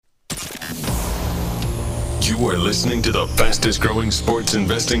You are listening to the fastest growing sports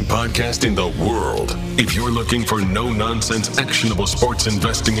investing podcast in the world. If you're looking for no-nonsense, actionable sports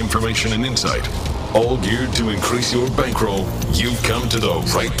investing information and insight, all geared to increase your bankroll, you've come to the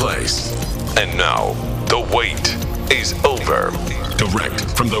right place. And now, the wait is over. Direct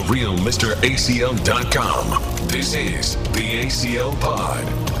from the real MrACL.com, this is the ACL Pod,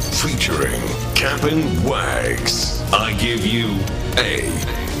 featuring Cap'n Wags. I give you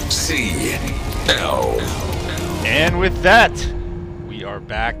ACL. And with that, we are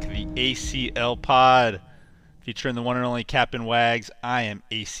back, the ACL Pod, featuring the one and only Cap'n Wags. I am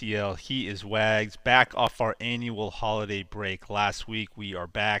ACL, he is Wags, back off our annual holiday break. Last week, we are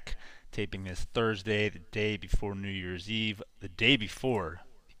back, taping this Thursday, the day before New Year's Eve, the day before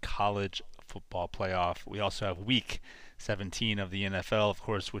the college football playoff. We also have week 17 of the NFL, of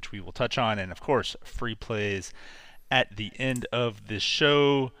course, which we will touch on, and of course, free plays at the end of this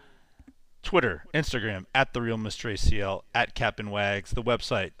show. Twitter, Instagram, at The Real Mr. ACL, at Cap'n Wags, the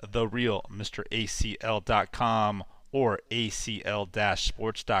website, TheRealMrACL.com or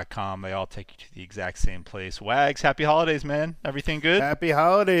ACL-sports.com. They all take you to the exact same place. Wags, happy holidays, man. Everything good? Happy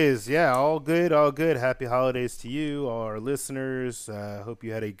holidays. Yeah, all good, all good. Happy holidays to you, all our listeners. Hope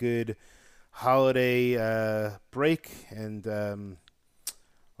you had a good holiday break and are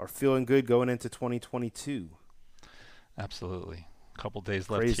feeling good going into 2022. Absolutely. Couple days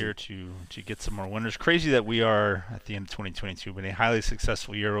left here to get some more winners. Crazy that we are at the end of 2022, but a highly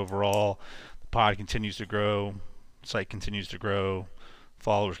successful year overall. The pod continues to grow, site continues to grow,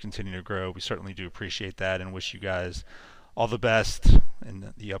 followers continue to grow. We certainly do appreciate that and wish you guys all the best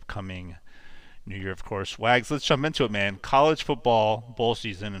in the upcoming new year, of course. Wags, let's jump into it, man. College football bowl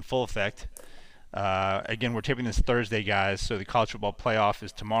season in full effect. Again, we're taping this Thursday, guys, so the college football playoff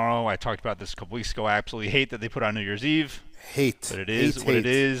is tomorrow. I talked about this a couple weeks ago. I absolutely hate that they put on New Year's Eve. But it is what it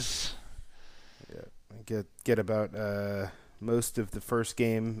is. Yeah, get about most of the first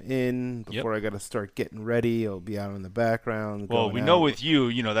game in before I got to start getting ready. I'll be out in the background. Well, we know with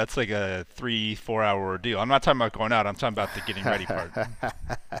you, that's like a 3-4 hour ordeal. I'm not talking about going out. I'm talking about the getting ready part.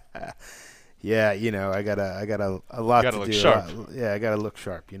 Yeah, I got a lot to do. Look sharp. I got to look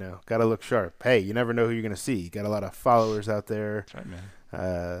sharp. Got to look sharp. Hey, you never know who you're going to see. You got a lot of followers out there. That's right,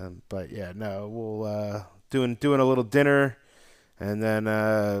 man. But yeah, no, we'll doing a little dinner, and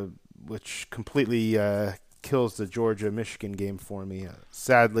then which completely kills the Georgia-Michigan game for me.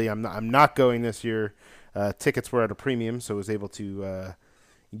 Sadly, I'm not going this year. Tickets were at a premium, so I was able to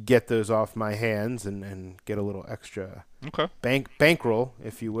get those off my hands and get a little extra bankroll,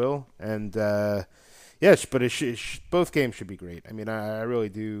 if you will. And yes, but both games should be great. I mean, I really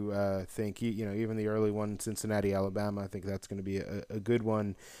do think even the early one, Cincinnati, Alabama, I think that's going to be a good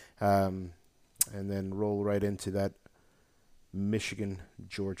one. And then roll right into that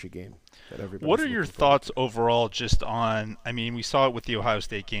Michigan-Georgia game that everybody. What are your thoughts overall just on, we saw it with the Ohio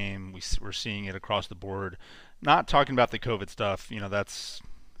State game. We're seeing it across the board. Not talking about the COVID stuff. That's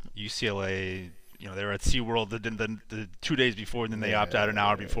UCLA. They were at SeaWorld the 2 days before, and then they opt out an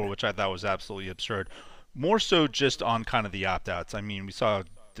hour before, which I thought was absolutely absurd. More so just on kind of the opt-outs. We saw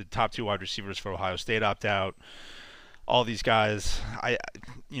the top two wide receivers for Ohio State opt out. All these guys,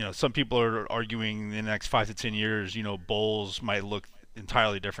 some people are arguing in the next 5 to 10 years, bowls might look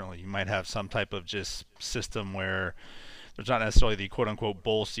entirely differently. You might have some type of just system where there's not necessarily the quote-unquote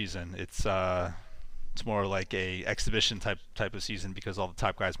bowl season. It's more like a exhibition type of season because all the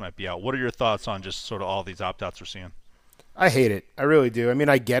top guys might be out. What are your thoughts on just sort of all these opt-outs we're seeing? I hate it. I really do.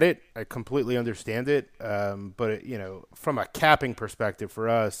 I get it. I completely understand it. But from a capping perspective for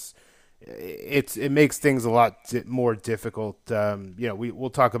us, it makes things a lot more difficult. We'll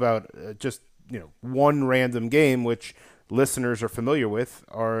talk about just one random game which listeners are familiar with,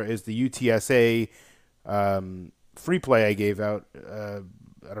 is the UTSA free play I gave out. I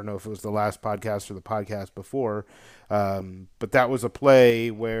don't know if it was the last podcast or the podcast before, but that was a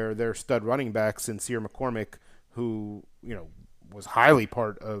play where their stud running back, Sincere McCormick, who was highly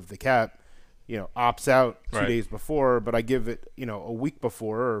part of the cap, opts out 2 days before, but I give it, a week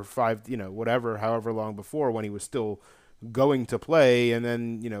before or 5, however long before when he was still going to play. And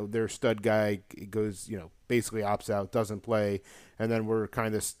then, their stud guy goes, basically opts out, doesn't play. And then we're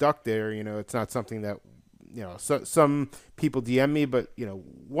kind of stuck there. It's not something that, some people DM me, but,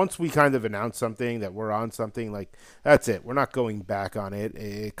 once we kind of announce something that we're on something, like, that's it. We're not going back on it.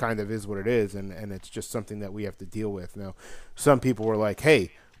 It kind of is what it is. And it's just something that we have to deal with. Now, some people were like,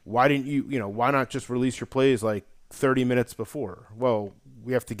 hey, why didn't you, why not just release your plays like 30 minutes before? Well,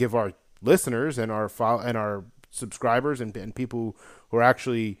 we have to give our listeners and our subscribers and people who are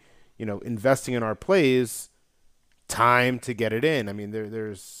actually, investing in our plays time to get it in. I mean,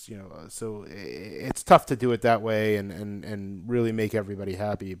 there's so it's tough to do it that way and really make everybody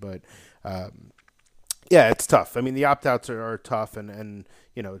happy. But yeah, it's tough. I mean, the opt-outs are tough, and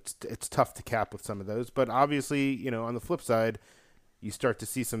it's tough to cap with some of those. But obviously, on the flip side, you start to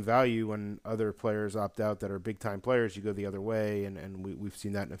see some value when other players opt out that are big-time players. You go the other way, and we've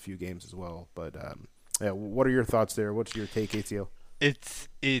seen that in a few games as well. But yeah, what are your thoughts there? What's your take, ATL?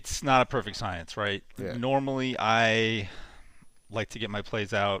 It's not a perfect science, right? Yeah. Normally, I like to get my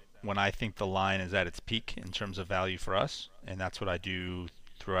plays out when I think the line is at its peak in terms of value for us, and that's what I do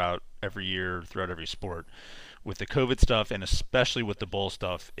throughout every year, throughout every sport. With the COVID stuff, and especially with the bowl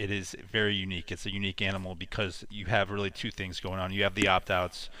stuff, it is very unique. It's a unique animal because you have really two things going on. You have the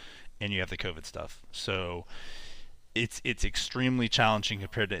opt-outs, and you have the COVID stuff. So it's extremely challenging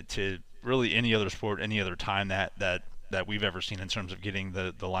compared to really any other sport, any other time that we've ever seen in terms of getting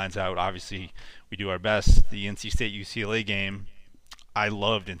the lines out. Obviously, we do our best. The NC State UCLA game, I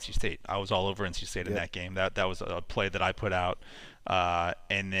loved NC State. I was all over NC State in that game. That was a play that I put out,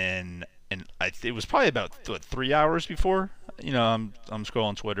 it was probably about 3 hours before. I'm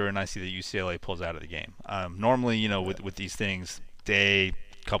scrolling Twitter and I see that UCLA pulls out of the game. Normally, with these things,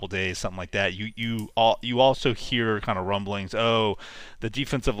 couple days, something like that, you also hear kind of rumblings. Oh, the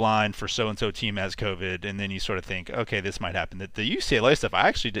defensive line for so and so team has COVID, and then you sort of think, okay, this might happen. The UCLA stuff, I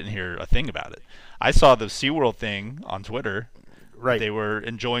actually didn't hear a thing about it. I saw the SeaWorld thing on Twitter. Right. They were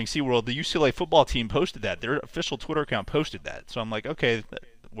enjoying SeaWorld. The UCLA football team posted that. Their official Twitter account posted that. So I'm like, okay,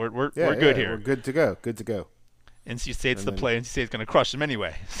 we're good here. We're good to go. Good to go. NC State's the play. NC State's going to crush them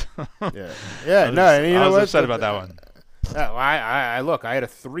anyway. Yeah. I was upset about that one. I look. I had a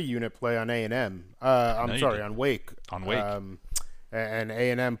 3-unit play on A&M. On Wake. On Wake. And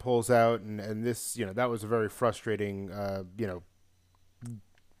A&M pulls out, and this, that was a very frustrating,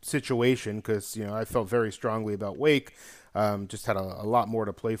 situation because I felt very strongly about Wake. Just had a lot more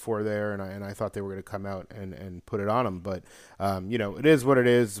to play for there, and I thought they were going to come out and put it on them. But it is what it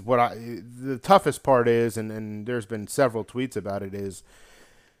is. The toughest part is, and there's been several tweets about it, is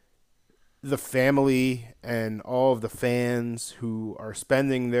the family and all of the fans who are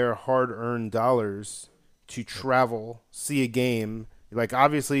spending their hard-earned dollars to travel, see a game. Like,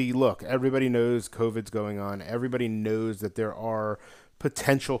 obviously, look, everybody knows COVID's going on. Everybody knows that there are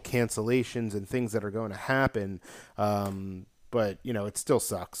potential cancellations and things that are going to happen. But, it still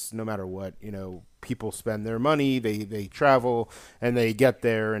sucks no matter what. People spend their money, they travel, and they get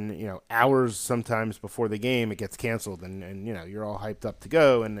there, and, hours sometimes before the game, it gets canceled, and you're all hyped up to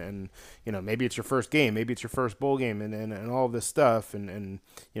go, and maybe it's your first game, maybe it's your first bowl game, and all this stuff, and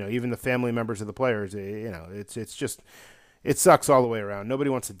even the family members of the players, it's just, it sucks all the way around. Nobody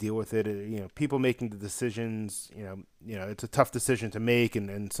wants to deal with it. People making the decisions, it's a tough decision to make,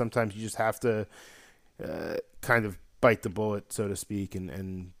 and sometimes you just have to kind of bite the bullet, so to speak,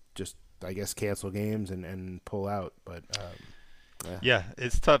 and just, I guess, cancel games and pull out. But yeah,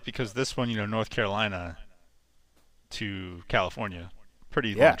 it's tough because this one, North Carolina to California,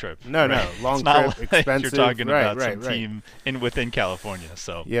 pretty long trip. No, long trip, like expensive. You're talking about some team within California.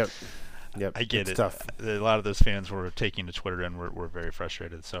 So Yep. I get it. Tough. A lot of those fans were taking to Twitter and were very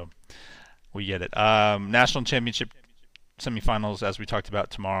frustrated. So we get it. National championship semifinals, as we talked about,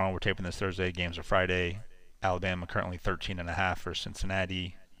 tomorrow. We're taping this Thursday. Games are Friday. Alabama currently 13.5 for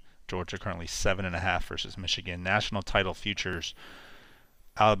Cincinnati. Georgia currently 7.5 versus Michigan. National title futures: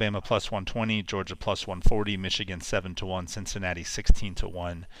 Alabama plus 120, Georgia plus 140, Michigan 7-1, Cincinnati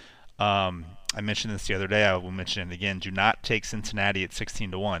 16-1. I mentioned this the other day. I will mention it again. Do not take Cincinnati at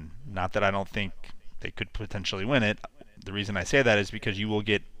 16-1. Not that I don't think they could potentially win it. The reason I say that is because you will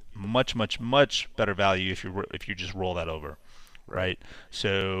get much, much, much better value if you just roll that over, right?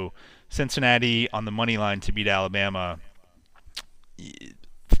 So Cincinnati on the money line to beat Alabama,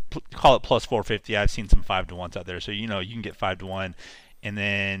 call it plus 450. I've seen some 5-1s out there, so you can get 5-1, and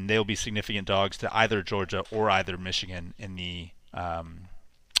then they'll be significant dogs to either Georgia or either Michigan in the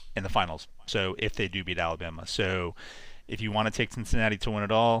finals. So if they do beat Alabama, so if you want to take Cincinnati to win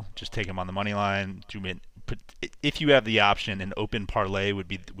it all, just take them on the money line. If you have the option, an open parlay would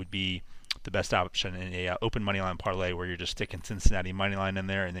be the best option in a open money line parlay where you're just sticking Cincinnati money line in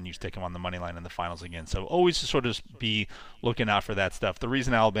there, and then you stick them on the money line in the finals again. So always just sort of be looking out for that stuff. The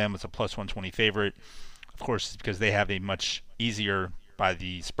reason Alabama's a plus 120 favorite, of course, is because they have a much easier, by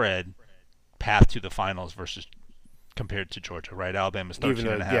the spread, path to the finals versus compared to Georgia, right? Alabama's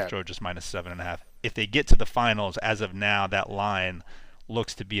 13.5, Georgia's minus 7.5. If they get to the finals, as of now, that line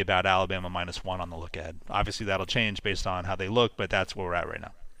looks to be about Alabama minus 1 on the look ahead. Obviously, that'll change based on how they look, but that's where we're at right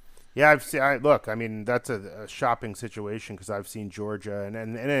now. Yeah, I've seen. Look, I mean, that's a shopping situation because I've seen Georgia,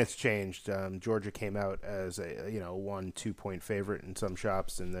 and it's changed. Georgia came out as a 1-2 point favorite in some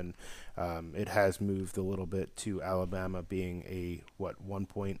shops, and then it has moved a little bit to Alabama being a 1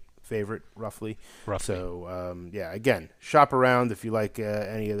 point favorite roughly. Roughly. So yeah, again, shop around if you like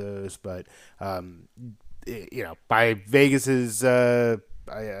any of those, but by Vegas's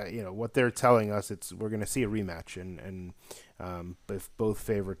what they're telling us, we're going to see a rematch, and if both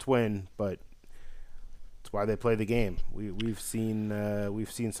favorites win, but it's why they play the game. We've seen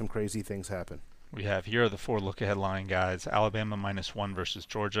some crazy things happen. We have here are the 4 look-ahead line guys: Alabama -1 versus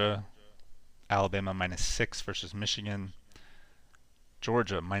Georgia, Alabama -6 versus Michigan,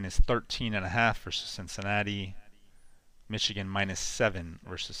 Georgia -13.5 versus Cincinnati, Michigan -7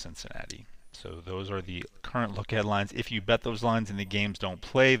 versus Cincinnati. So those are the current look-ahead lines. If you bet those lines and the games don't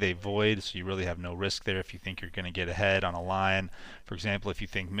play, they void. So you really have no risk there. If you think you're going to get ahead on a line, for example, if you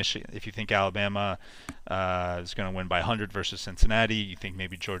think Alabama is going to win by 100 versus Cincinnati, you think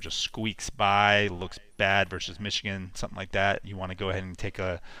maybe Georgia squeaks by, looks bad versus Michigan, something like that. You want to go ahead and take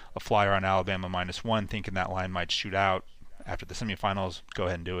a flyer on Alabama -1, thinking that line might shoot out after the semifinals. Go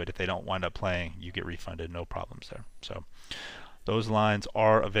ahead and do it. If they don't wind up playing, you get refunded. No problems there. So those lines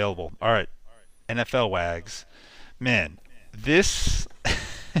are available. All right. NFL Wags, man, this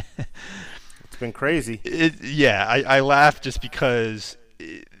it's been crazy. I laugh just because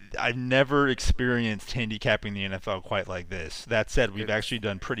I've never experienced handicapping the NFL quite like this. That said, we've actually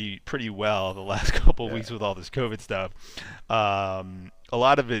done pretty well the last couple of weeks with all this COVID stuff. A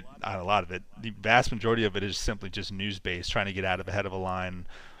lot of it, the vast majority of it is simply just news-based, trying to get out ahead of a line,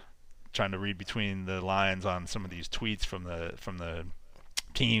 trying to read between the lines on some of these tweets from the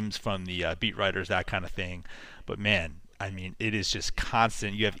teams, from the beat writers, that kind of thing. But man, I mean, it is just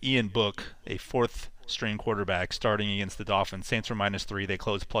constant. You have Ian Book, a 4th string quarterback, starting against the Dolphins. Saints were -3. They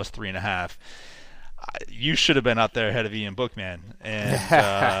closed +3.5. You should have been out there ahead of Ian Book, man.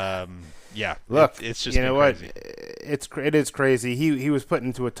 And yeah, look, it's just, you know what, crazy. it is crazy. He was put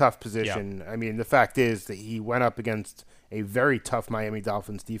into a tough position. Yeah. I mean, the fact is that he went up against a very tough Miami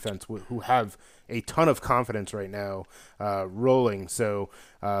Dolphins defense who have a ton of confidence right now rolling. So,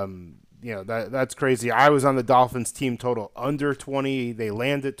 that's crazy. I was on the Dolphins team total under 20. They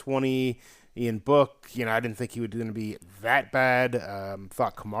landed 20. Ian Book, I didn't think he was going to be that bad.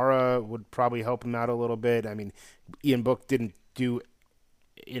 Thought Kamara would probably help him out a little bit. I mean, Ian Book didn't do,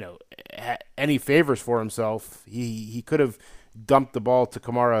 any favors for himself. He could have dumped the ball to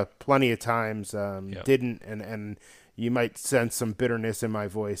Kamara plenty of times. Didn't, and you might sense some bitterness in my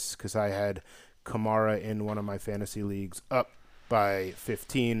voice because I had Kamara in one of my fantasy leagues up by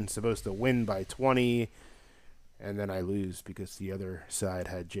 15, supposed to win by 20, and then I lose because the other side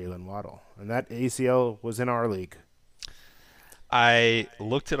had Jalen Waddle, and that ACL was in our league. I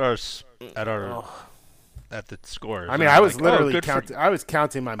looked at the scores. I mean, I was literally counting. I was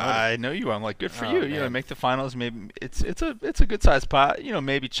counting my money. I know you. I'm like, good for you. Man. Make the finals. Maybe it's a good sized pot.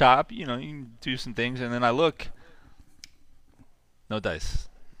 Maybe chop. You can do some things, and then I look. No dice.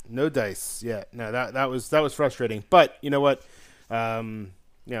 No dice. Yeah. No, that was frustrating. But you know what?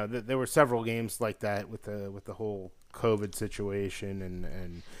 There were several games like that with the whole COVID situation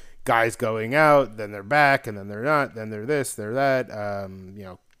and guys going out, then they're back, and then they're not, then they're this, they're that.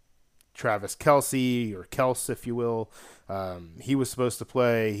 Travis Kelce, or Kels, if you will, he was supposed to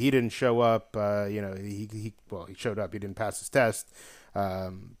play. He didn't show up. He showed up. He didn't pass his test.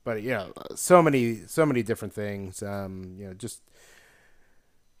 But so many different things. Just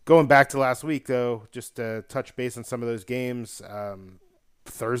going back to last week, though, just to touch base on some of those games.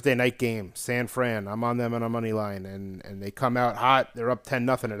 Thursday night game, San Fran. I'm on them on a money line, and they come out hot. They're up 10-0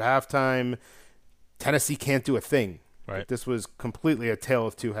 at halftime. Tennessee can't do a thing. Right. This was completely a tale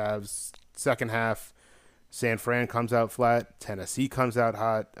of two halves. Second half, San Fran comes out flat. Tennessee comes out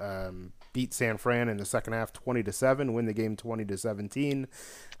hot. Beat San Fran in the second half 20-7. Win the game 20-17.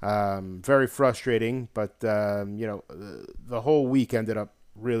 Very frustrating, but the whole week ended up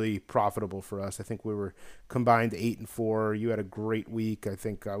really profitable for us. I think we were combined 8-4. You had a great week. I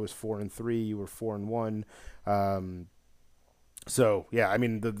think I was 4-3. You were 4-1. So yeah, I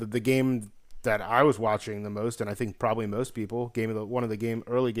mean the game that I was watching the most, and I think probably most people, one of the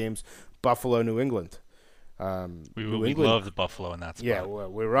early games, Buffalo, New England. We loved Buffalo in that spot. Yeah,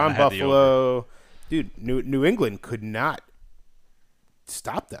 well, we were on Buffalo. Dude, New England could not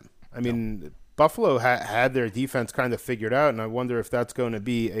stop them. I mean, Buffalo had their defense kind of figured out, and I wonder if that's going to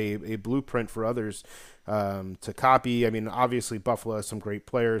be a blueprint for others to copy. I mean, obviously Buffalo has some great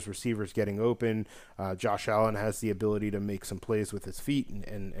players, receivers getting open. Josh Allen has the ability to make some plays with his feet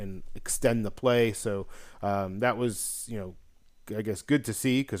and extend the play. So that was, I guess, good to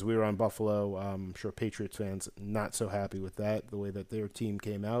see because we were on Buffalo. I'm sure Patriots fans not so happy with that, the way that their team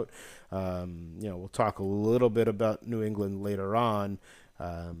came out. We'll talk a little bit about New England later on.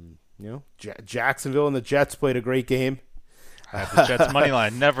 Jacksonville and the Jets played a great game. The Jets money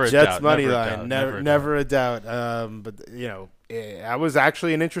line, never a Jets doubt. money line, never a doubt. That was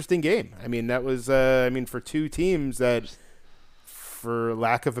actually an interesting game. I mean, that was for two teams that, for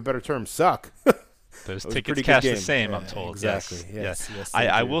lack of a better term, suck. Those tickets cash the same, I'm told. Exactly. Yes.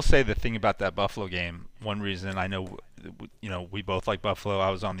 I will say the thing about that Buffalo game, one reason I know, we both like Buffalo, I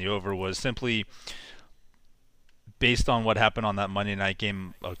was on the over, was simply based on what happened on that Monday night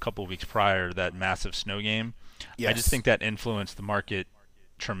game a couple of weeks prior, that massive snow game. Yes. I just think that influenced the market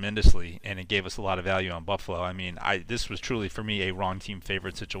tremendously, and it gave us a lot of value on Buffalo. I mean, this was truly, for me, a wrong team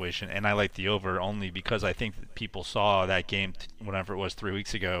favorite situation, and I like the over only because I think that people saw that game, whatever it was 3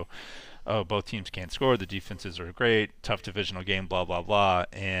 weeks ago. Oh, both teams can't score. The defenses are great. Tough divisional game, blah, blah, blah.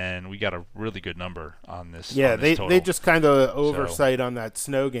 And we got a really good number on this. Yeah, total. They just kind of oversight on that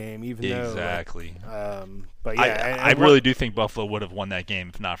snow game, even exactly. But yeah, I really do think Buffalo would have won that game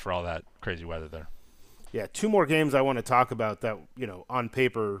if not for all that crazy weather there. Yeah, two more games I want to talk about that, on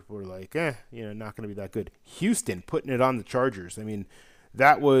paper were like, not going to be that good. Houston putting it on the Chargers. I mean,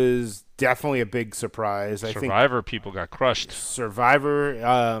 that was definitely a big surprise. Survivor people got crushed.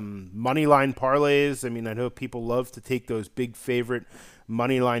 Survivor, money line parlays. I mean, I know people love to take those big favorite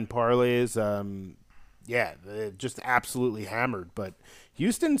money line parlays. Just absolutely hammered. But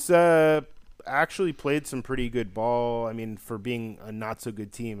Houston's actually played some pretty good ball. I mean, for being a not so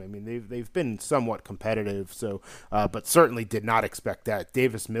good team. I mean, they've been somewhat competitive. So, but certainly did not expect that.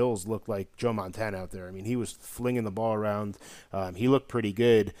 Davis Mills looked like Joe Montana out there. I mean, he was flinging the ball around. He looked pretty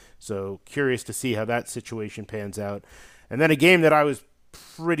good. So curious to see how that situation pans out. And then a game that I was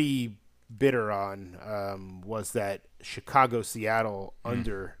pretty bitter on was that Chicago-Seattle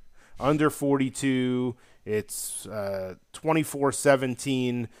under 42. It's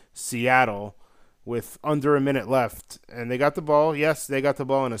 24-17 Seattle with under a minute left. And they got the ball. Yes, they got the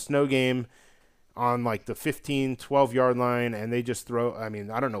ball in a snow game on like the 15, 12-yard line. And they just throw – I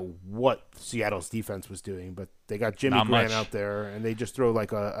mean, I don't know what Seattle's defense was doing, but they got Jimmy Graham out there, and they just throw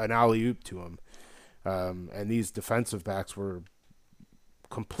like an alley-oop to him. And these defensive backs were –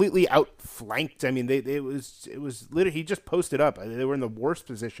 completely outflanked. I mean, it was literally, he just posted up. They were in the worst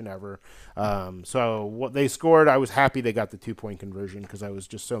position ever. So what they scored, I was happy they got the 2-point conversion because I was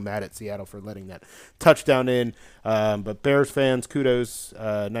just so mad at Seattle for letting that touchdown in. But Bears fans, kudos.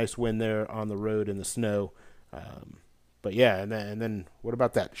 Nice win there on the road in the snow. But yeah, and then what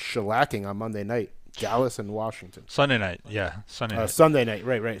about that shellacking on Monday night? Dallas and Washington. Sunday night, yeah. Sunday night. Sunday night,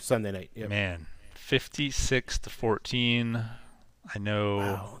 right. Sunday night. Yep. Man, 56-14. I know.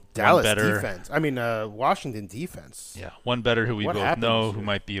 Wow. Dallas defense. I mean, Washington defense. Yeah, one better who we both know who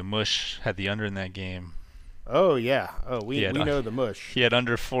might be a mush had the under in that game. Oh yeah. Oh, we know the mush. He had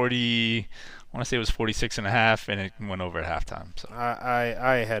under 40. I want to say it was 46.5, and it went over at halftime. So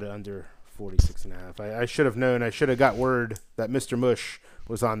I had under 46.5. I should have known. I should have got word that Mr. Mush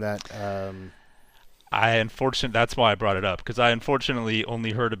was on that. That's why I brought it up, because I unfortunately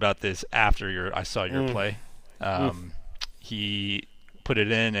only heard about this after I saw your play. He put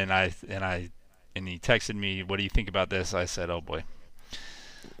it in, and he texted me, "What do you think about this?" I said, "Oh boy,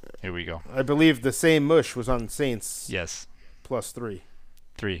 here we go." I believe the same Mush was on Saints. Yes, +3.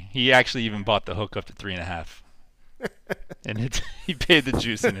 3. He actually even bought the hook up to 3.5, and he paid the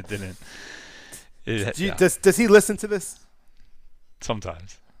juice, and it didn't. Does he listen to this?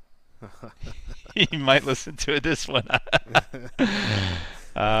 Sometimes. He might listen to it this one.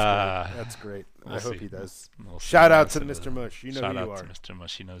 That's great. I hope he does. We'll Shout out to Mr. Mush. You know who you are. Shout out to Mr.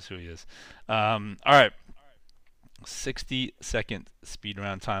 Mush. He knows who he is. All right. 60-second speed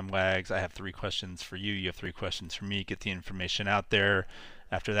round time lags. I have 3 questions for you. You have 3 questions for me. Get the information out there.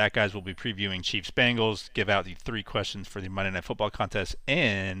 After that, guys, we'll be previewing Chiefs Bengals, give out the 3 questions for the Monday Night Football contest,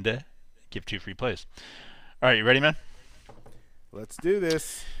 and give 2 free plays. All right, you ready, man? Let's do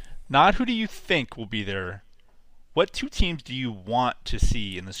this. Not who do you think will be there. What 2 teams do you want to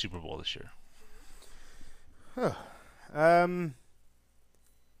see in the Super Bowl this year?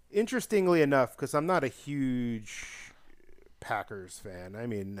 Interestingly enough, because I'm not a huge Packers fan. I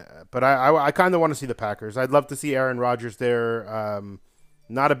mean, but I kind of want to see the Packers. I'd love to see Aaron Rodgers there.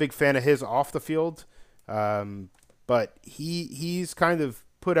 Not a big fan of his off the field, but he's kind of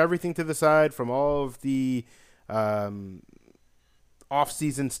put everything to the side from all of the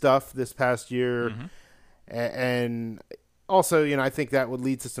off-season stuff this past year. Mm-hmm. And also, I think that would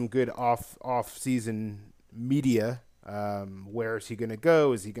lead to some good off-season media Where is he going to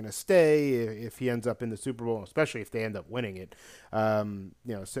go? Is he going to stay if he ends up in the Super Bowl, especially if they end up winning it?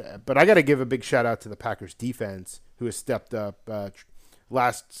 But I got to give a big shout out to the Packers defense, who has stepped up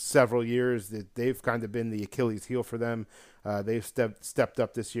last several years. That they've kind of been the Achilles heel for them. They've stepped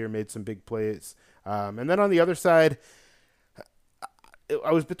up this year, made some big plays. And then on the other side,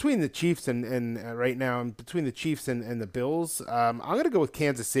 I was between the Chiefs and right now I'm between the Chiefs and the Bills. I'm going to go with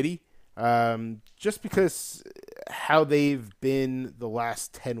Kansas City. Just because how they've been the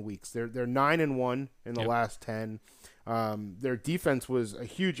last 10 weeks. They're 9-1 in the last 10. Their defense was a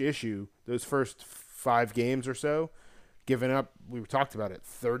huge issue those first 5 games or so, giving up, we talked about it,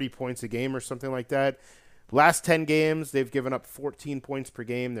 30 points a game or something like that. Last 10 games, they've given up 14 points per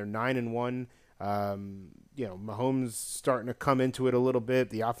game. They're 9-1. Mahomes starting to come into it a little bit.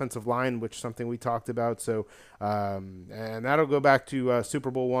 The offensive line, which is something we talked about. So, and that'll go back to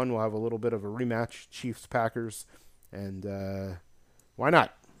Super Bowl I. We'll have a little bit of a rematch, Chiefs-Packers. And why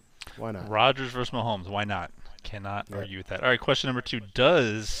not? Why not? Rodgers versus Mahomes. Why not? Cannot argue with that. All right, question number 2.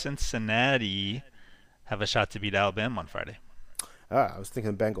 Does Cincinnati have a shot to beat Alabama on Friday? I was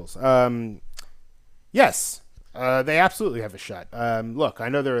thinking Bengals. Yes. They absolutely have a shot. Look, I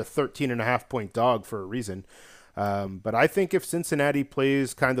know they're a 13.5-point dog for a reason, but I think if Cincinnati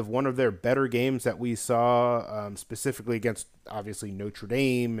plays kind of one of their better games that we saw, specifically against obviously Notre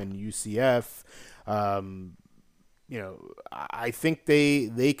Dame and UCF, I think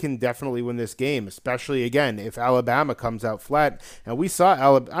they can definitely win this game, especially, again, if Alabama comes out flat. And we saw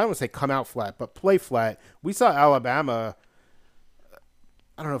Alabama, I don't want to say come out flat, but play flat. We saw Alabama,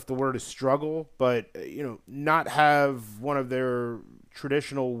 I don't know if the word is struggle, but, not have one of their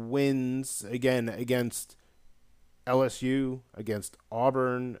traditional wins, again, against LSU, against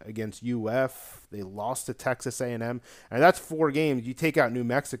Auburn, against UF. They lost to Texas A&M. And that's 4 games. You take out New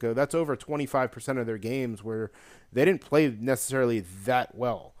Mexico, that's over 25% of their games where they didn't play necessarily that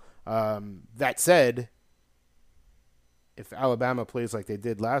well. That said, if Alabama plays like they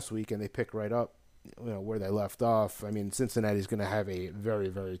did last week and they pick right up, where they left off, I mean, Cincinnati's going to have a very,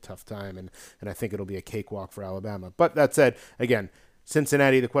 very tough time, and I think it'll be a cakewalk for Alabama. But that said, again,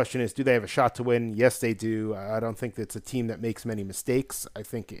 Cincinnati, the question is, do they have a shot to win? Yes, they do. I don't think it's a team that makes many mistakes. I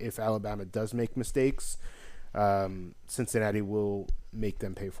think if Alabama does make mistakes, Cincinnati will make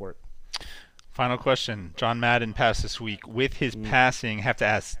them pay for it. Final question. John Madden passed this week. With his passing, have to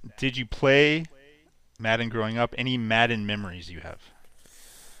ask, did you play Madden growing up? Any Madden memories you have?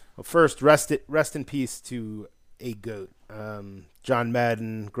 Well, first, rest in peace to a GOAT. John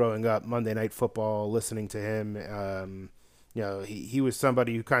Madden, growing up, Monday Night Football, listening to him. He was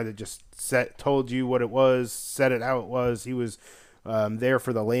somebody who kind of just told you what it was, said it how it was. He was there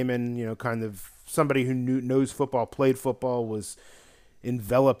for the layman, kind of somebody who knows football, played football, was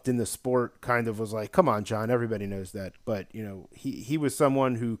enveloped in the sport, kind of was like, come on, John, everybody knows that. But, he was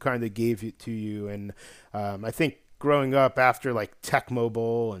someone who kind of gave it to you. And I think growing up after like Tecmo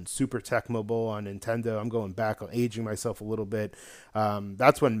Bowl and Super Tecmo Bowl on Nintendo, I'm going back, aging myself a little bit.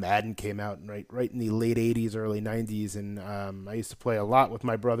 That's when Madden came out, right in the late 80s, early 90s. And I used to play a lot with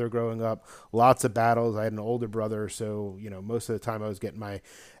my brother growing up, lots of battles. I had an older brother, so, most of the time I was getting my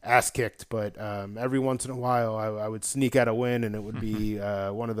ass kicked. But every once in a while I would sneak out a win, and it would be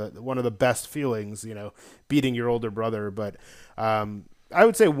one of the best feelings, beating your older brother. But I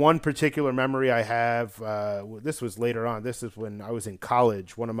would say one particular memory I have, this was later on. This is when I was in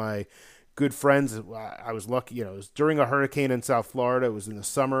college. One of my good friends, I was lucky, it was during a hurricane in South Florida. It was in the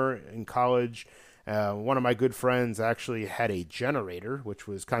summer in college. One of my good friends actually had a generator, which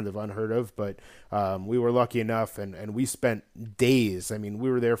was kind of unheard of, but we were lucky enough, and we spent days. I mean, we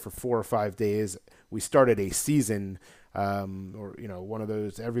were there for 4 or 5 days. We started a season, one of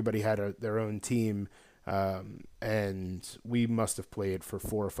those, everybody had their own team. And we must have played for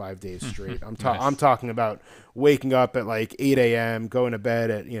 4 or 5 days straight. I'm talking about waking up at like 8 a.m., going to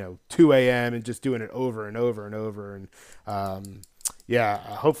bed at 2 a.m. and just doing it over and over and over. And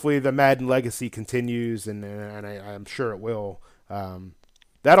hopefully the Madden legacy continues, and I'm sure it will.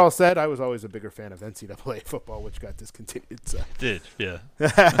 That all said, I was always a bigger fan of NCAA football, which got discontinued. So. Did, yeah.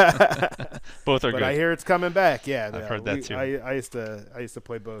 Both are good. But I hear it's coming back. Yeah, I've heard that too. I used to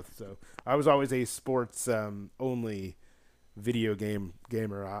play both, so I was always a sports only video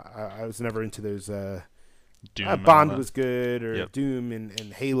gamer. I was never into those. Doom Bond was good, or Doom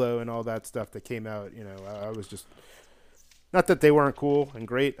and Halo and all that stuff that came out. I was just, not that they weren't cool and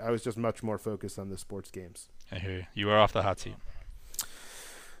great. I was just much more focused on the sports games. I hear you. You are off the hot seat.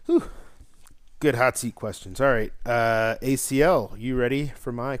 Whew. Good hot seat questions. All right. ACL, you ready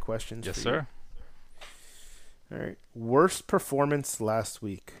for my questions? Yes, sir. All right. Worst performance last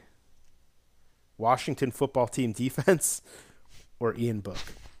week. Washington football team defense or Ian Book?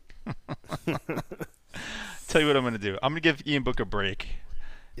 Tell you what I'm going to do. I'm going to give Ian Book a break.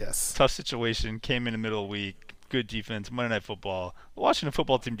 Yes. Tough situation. Came in the middle of the week. Good defense. Monday Night Football. The Washington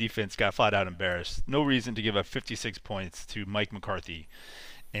football team defense got flat out embarrassed. No reason to give up 56 points to Mike McCarthy.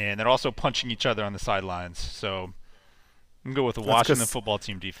 And they're also punching each other on the sidelines. So I'm going to go with the Washington football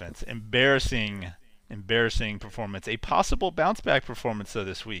team defense. Embarrassing performance. A possible bounce back performance though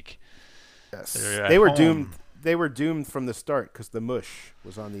this week. Yes. They were home. doomed. They were doomed from the start because the mush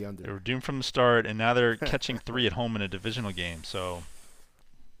was on the under. They were doomed from the start, and now they're catching 3 at home in a divisional game. So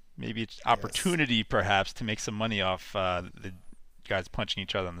maybe it's opportunity perhaps to make some money off the guys punching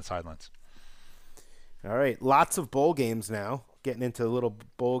each other on the sidelines. All right. Lots of bowl games now. Getting into a little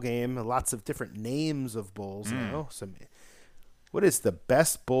bowl game. Lots of different names of bowls now. What is the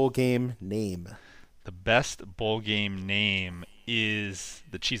best bowl game name? The best bowl game name is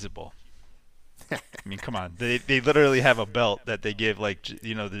the Cheez-It Bowl. I mean, come on. They literally have a belt that they give, like,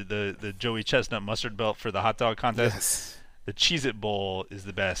 you know, the Joey Chestnut mustard belt for the hot dog contest. Yes. The Cheez-It Bowl is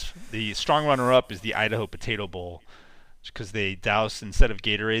the best. The strong runner-up is the Idaho Potato Bowl because they douse, instead of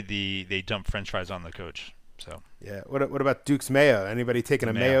Gatorade, they dump French fries on the coach. So yeah. What about Duke's Mayo? Anybody taking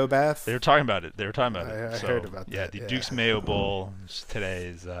a mayo bath? They were talking about it. I heard about that. Yeah, the Duke's Mayo Bowl today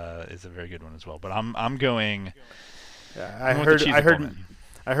is a very good one as well. But I'm going. Yeah,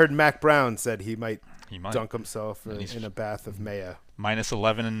 I heard Mac Brown said he might dunk himself in a bath of mayo. Minus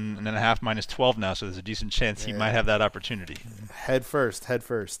 11.5, minus 12 now, so there's a decent chance he might have that opportunity. Head first. There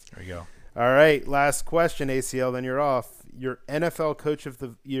you go. All right, last question, ACL, then you're off. Your NFL Coach of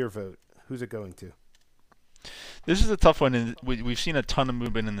the Year vote, who's it going to? This is a tough one, and we've seen a ton of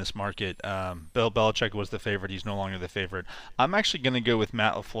movement in this market. Bill Belichick was the favorite. He's no longer the favorite. I'm actually going to go with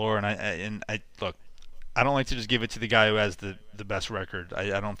Matt LaFleur, and I look, I don't like to just give it to the guy who has the best record.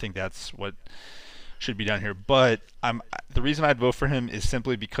 I don't think that's what should be done here. But the reason I'd vote for him is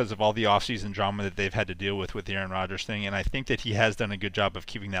simply because of all the offseason drama that they've had to deal with the Aaron Rodgers thing, and I think that he has done a good job of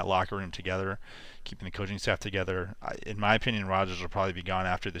keeping that locker room together, keeping the coaching staff together. In my opinion, Rodgers will probably be gone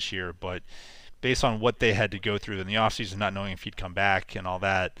after this year, but based on what they had to go through in the offseason, not knowing if he'd come back and all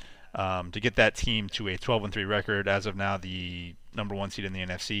that, to get that team to a 12-3 record, as of now the number 1 seed in the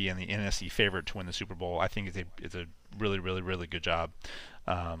NFC and the NFC favorite to win the Super Bowl, I think it's a really, really, really good job.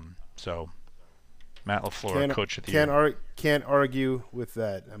 So Matt LaFleur, Coach of the Year. Can't argue with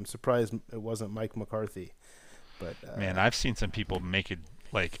that. I'm surprised it wasn't Mike McCarthy. But man, I've seen some people make it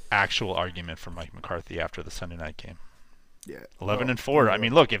like actual argument for Mike McCarthy after the Sunday night game. Yeah, 11-4. I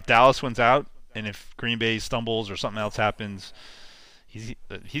mean, look, if Dallas wins out, and if Green Bay stumbles or something else happens, he's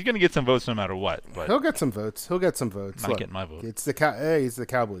going to get some votes no matter what. But he'll get some votes. Not getting my vote. It's he's the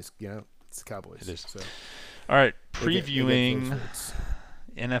Cowboys. You know, it's the Cowboys. It is. So all right, previewing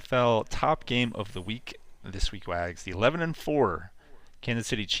NFL top game of the week this week, Wags. The 11-4 Kansas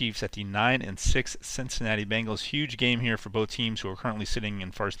City Chiefs at the 9-6 Cincinnati Bengals. Huge game here for both teams who are currently sitting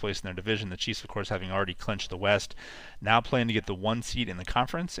in first place in their division. The Chiefs, of course, having already clinched the West, now playing to get the 1 seed in the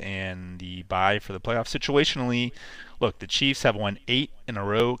conference and the bye for the playoffs. Situationally, look, the Chiefs have won 8 in a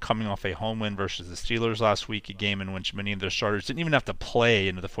row, coming off a home win versus the Steelers last week, a game in which many of their starters didn't even have to play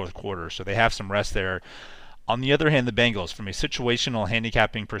into the fourth quarter, so they have some rest there. On the other hand, the Bengals, from a situational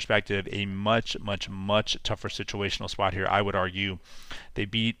handicapping perspective, a much, much, much tougher situational spot here, I would argue. They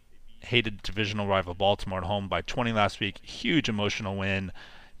beat hated divisional rival Baltimore at home by 20 last week. Huge emotional win.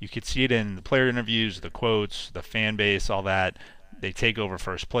 You could see it in the player interviews, the quotes, the fan base, all that. They take over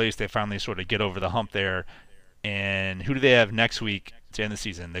first place. They finally sort of get over the hump there. And who do they have next week to end the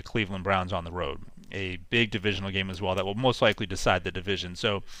season? The Cleveland Browns on the road. A big divisional game as well that will most likely decide the division.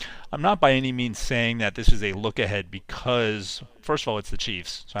 So I'm not by any means saying that this is a look ahead because, first of all, it's the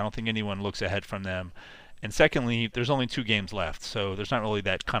Chiefs. So I don't think anyone looks ahead from them. And secondly, there's only 2 games left. So there's not really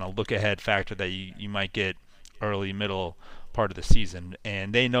that kind of look ahead factor that you might get early, middle part of the season.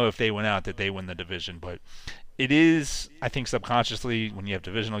 And they know if they win out that they win the division. But it is, I think, subconsciously, when you have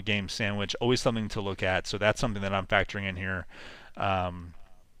divisional games sandwich, always something to look at. So that's something that I'm factoring in here.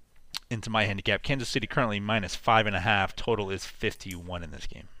 Into my handicap. Kansas City currently minus 5.5. Total is 51 in this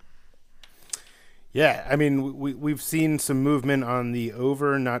game. Yeah, I mean, we've seen some movement on the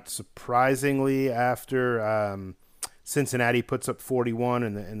over, not surprisingly, after Cincinnati puts up 41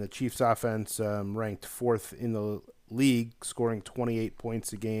 and the Chiefs offense ranked 4th in the league, scoring 28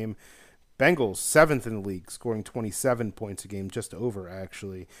 points a game. Bengals 7th in the league, scoring 27 points a game, just over,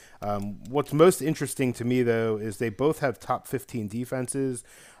 actually. What's most interesting to me, though, is they both have top 15 defenses.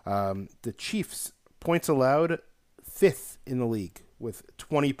 The Chiefs, points allowed, 5th in the league with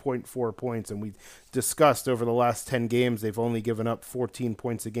 20.4 points. And we discussed over the last 10 games, they've only given up 14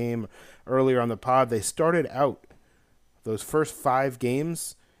 points a game. Earlier on the pod, they started out those first 5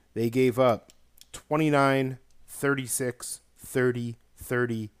 games, they gave up 29, 36, 30,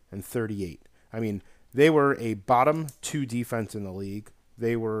 30, and 38. I mean, they were a bottom 2 defense in the league.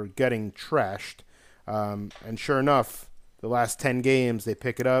 They were getting trashed. And sure enough, the last 10 games, they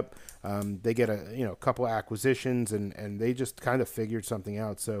pick it up. They get a couple of acquisitions, and they just kind of figured something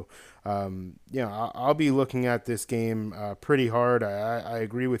out. So, I'll be looking at this game pretty hard. I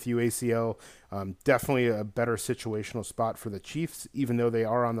agree with you, ACL. Definitely a better situational spot for the Chiefs, even though they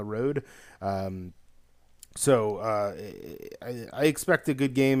are on the road. So I expect a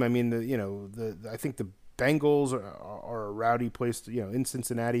good game. I mean, I think the Bengals are a rowdy place in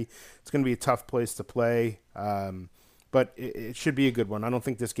Cincinnati. It's going to be a tough place to play. But it should be a good one. I don't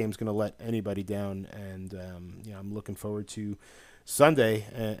think this game's going to let anybody down, and I'm looking forward to Sunday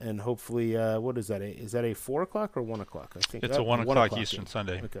and hopefully what is that? Is that a 4 o'clock or 1 o'clock? I think it's a 1 o'clock Eastern game.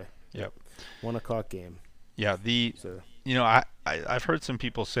 Sunday. Okay. Yep. 1 o'clock game. Yeah. I've heard some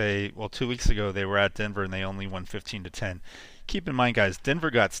people say, well, 2 weeks ago they were at Denver and they only won 15-10. Keep in mind, guys, Denver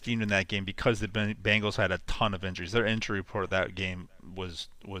got steamed in that game because the Bengals had a ton of injuries. Their injury report that game was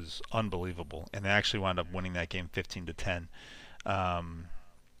unbelievable, and they actually wound up winning that game 15-10.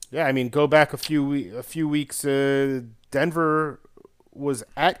 Yeah, I mean, go back a few weeks. Denver was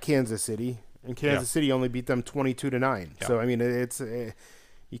at Kansas City, and Kansas City only beat them 22-9. Yeah. So I mean, it's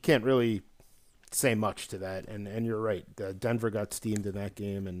you can't really say much to that. And you're right, Denver got steamed in that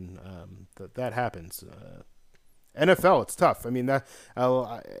game, and that happens. NFL, it's tough. I mean, that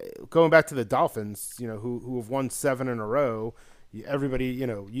going back to the Dolphins, who have won 7 in a row. Everybody,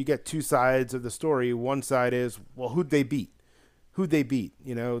 you get 2 sides of the story. One side is, well, who'd they beat? They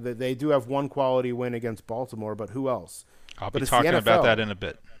do have one quality win against Baltimore, but who else? I'll be talking about that in a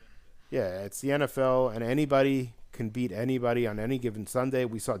bit. Yeah, it's the NFL, and anybody can beat anybody on any given Sunday.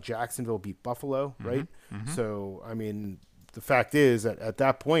 We saw Jacksonville beat Buffalo, right? Mm-hmm. So, I mean, the fact is, at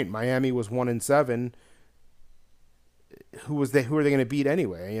that point, Miami was 1-7. Who are they going to beat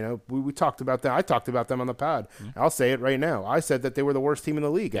anyway? We talked about that. I talked about them on the pod. Mm-hmm. I'll say it right now. I said that they were the worst team in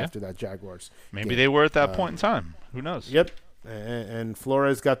the league after that Jaguars. Maybe game. They were at that point in time. Who knows? Yep. And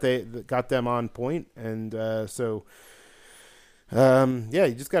Flores got them on point, and you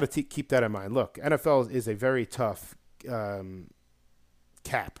just got to keep that in mind. Look, NFL is a very tough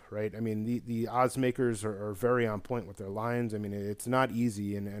cap, right? I mean, the odds makers are very on point with their lines. I mean, it's not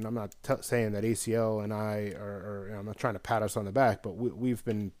easy, and I'm not saying that ACL and I are I'm not trying to pat us on the back, but we've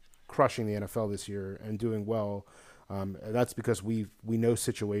been crushing the NFL this year and doing well. And that's because we know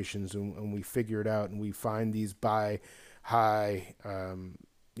situations and we figure it out, and we find these buy high,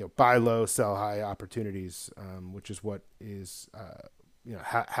 buy low, sell high opportunities, which is what is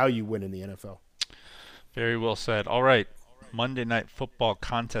how you win in the NFL. Very well said. All right. Monday Night Football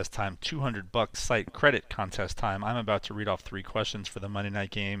contest time, $200 site credit contest time. I'm about to read off 3 questions for the Monday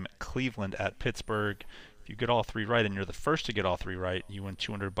night game, Cleveland at Pittsburgh. If you get all 3 right, and you're the first to get all 3 right, you win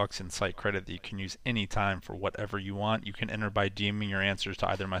 $200 in site credit that you can use anytime for whatever you want. You can enter by DMing your answers to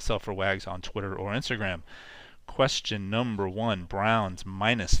either myself or Wags on Twitter or Instagram. Question number 1, Browns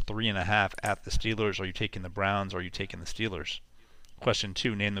minus 3.5 at the Steelers. Are you taking the Browns or are you taking the Steelers? Question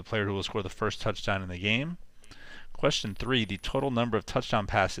 2, name the player who will score the first touchdown in the game. Question 3, the total number of touchdown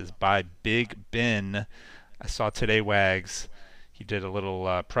passes by Big Ben. I saw today, Wags, he did a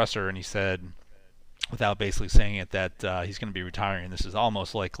little presser, and he said, without basically saying it, that he's going to be retiring. This is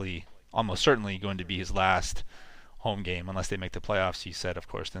almost certainly going to be his last home game, unless they make the playoffs. He said, of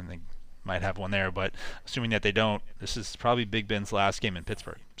course, then they might have one there. But assuming that they don't, this is probably Big Ben's last game in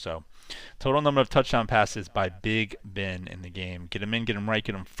Pittsburgh. So total number of touchdown passes by Big Ben in the game. Get him in, get him right,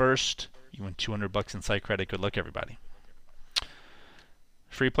 get him first. You win $200 in site credit. Good luck, everybody.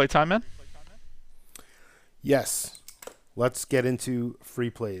 Free play time, man? Yes. Let's get into free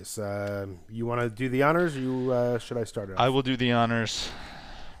plays. You want to do the honors, or should I start it off? I will do the honors.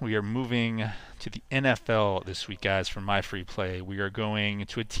 We are moving to the NFL this week, guys, for my free play. We are going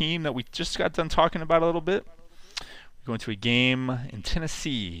to a team that we just got done talking about a little bit. We're going to a game in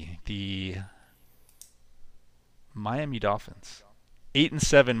Tennessee, the Miami Dolphins.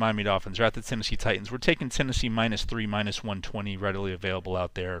 8-7 Miami Dolphins are at the Tennessee Titans. We're taking Tennessee -3, -120 readily available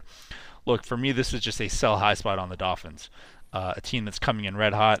out there. Look, for me, this is just a sell high spot on the Dolphins. A team that's coming in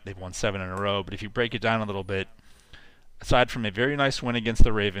red hot. They've won 7 in a row. But if you break it down a little bit, aside from a very nice win against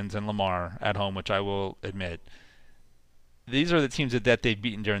the Ravens and Lamar at home, which I will admit, these are the teams that they've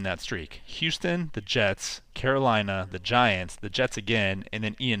beaten during that streak. Houston, the Jets, Carolina, the Giants, the Jets again, and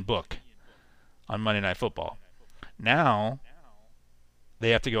then Ian Book on Monday Night Football. Now, they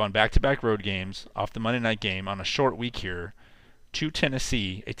have to go on back-to-back road games off the Monday night game on a short week here to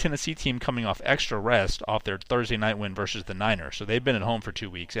Tennessee, a Tennessee team coming off extra rest off their Thursday night win versus the Niners. So they've been at home for 2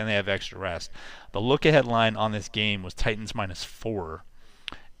 weeks, and they have extra rest. The look-ahead line on this game was Titans -4.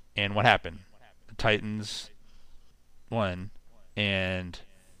 And what happened? The Titans won and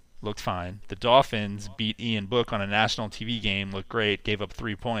looked fine. The Dolphins beat Ian Book on a national TV game, looked great, gave up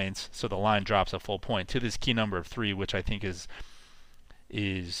 3 points, so the line drops a full point to this key number of 3, which I think is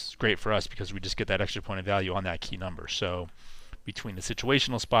great for us because we just get that extra point of value on that key number. So between the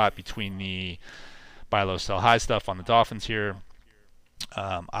situational spot, between the buy low, sell high stuff on the Dolphins here,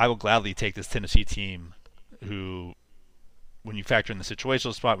 I will gladly take this Tennessee team who, when you factor in the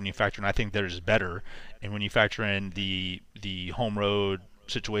situational spot, when you factor in I think theirs is better, and when you factor in the home road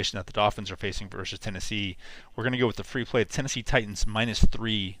situation that the Dolphins are facing versus Tennessee, we're going to go with the free play Tennessee Titans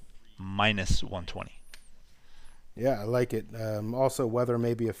 -3, -120. Yeah, I like it. Also, weather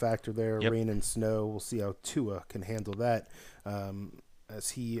may be a factor there. Yep. Rain and snow. We'll see how Tua can handle that,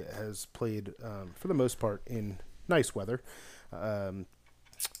 as he has played, for the most part, in nice weather. Staying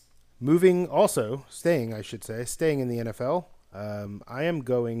in the NFL, I am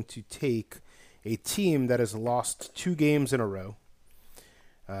going to take a team that has lost 2 games in a row.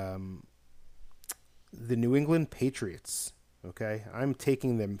 The New England Patriots. Okay, I'm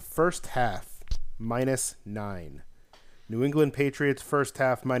taking them first half -9. New England Patriots first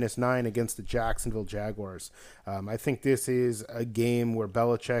half -9 against the Jacksonville Jaguars. I think this is a game where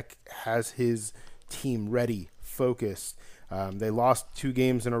Belichick has his team ready, focused. They lost 2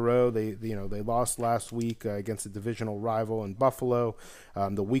 games in a row. They lost last week against a divisional rival in Buffalo.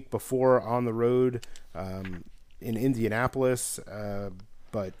 The week before on the road in Indianapolis.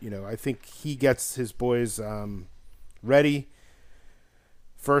 But I think he gets his boys ready.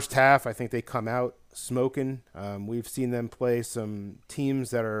 First half, I think they come out smoking. We've seen them play some teams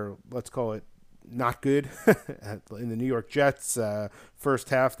that are, let's call it, not good. In the New York Jets,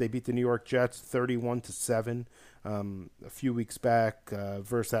 first half they beat the New York Jets 31-7. A few weeks back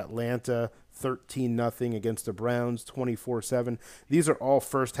versus Atlanta, 13-0 against the Browns, 24-7. These are all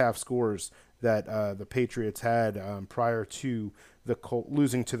first half scores that the Patriots had prior to the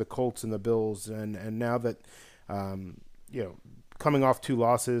losing to the Colts and the Bills, and now that coming off 2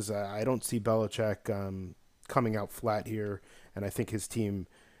 losses, I don't see Belichick coming out flat here, and I think his team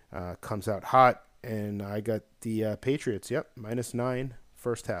comes out hot. And I got the Patriots. Yep, -9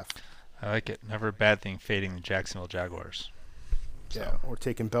 first half. I like it. Never a bad thing fading the Jacksonville Jaguars. Yeah, or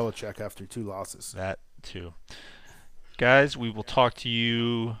taking Belichick after 2 losses. That too. Guys, we will talk to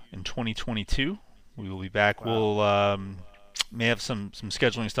you in 2022. We will be back. Wow. We'll may have some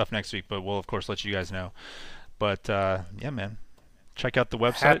scheduling stuff next week, but we'll of course let you guys know. But yeah, man, check out the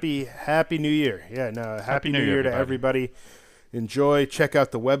website. Happy New Year. Yeah, no, happy New Year to everybody. Enjoy. Check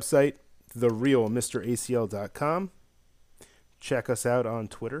out the website, therealmracl.com. Check us out on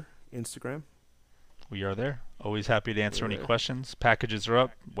Twitter, Instagram. We are there. Always happy to answer any questions. Packages are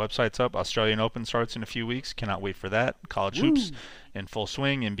up. Website's up. Australian Open starts in a few weeks. Cannot wait for that. College hoops in full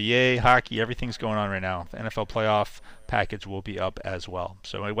swing. NBA, hockey, everything's going on right now. The NFL playoff package will be up as well.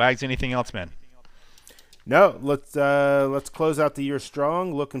 So, Wags, anything else, man? No, let's close out the year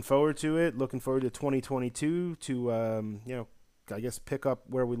strong. Looking forward to it. Looking forward to 2022 to I guess pick up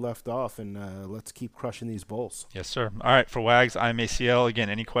where we left off, and let's keep crushing these Bulls. Yes, sir. All right, for Wags, I'm ACL. Again,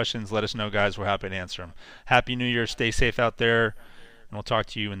 any questions, let us know, guys. We're happy to answer them. Happy New Year. Stay safe out there, and we'll talk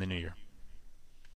to you in the new year.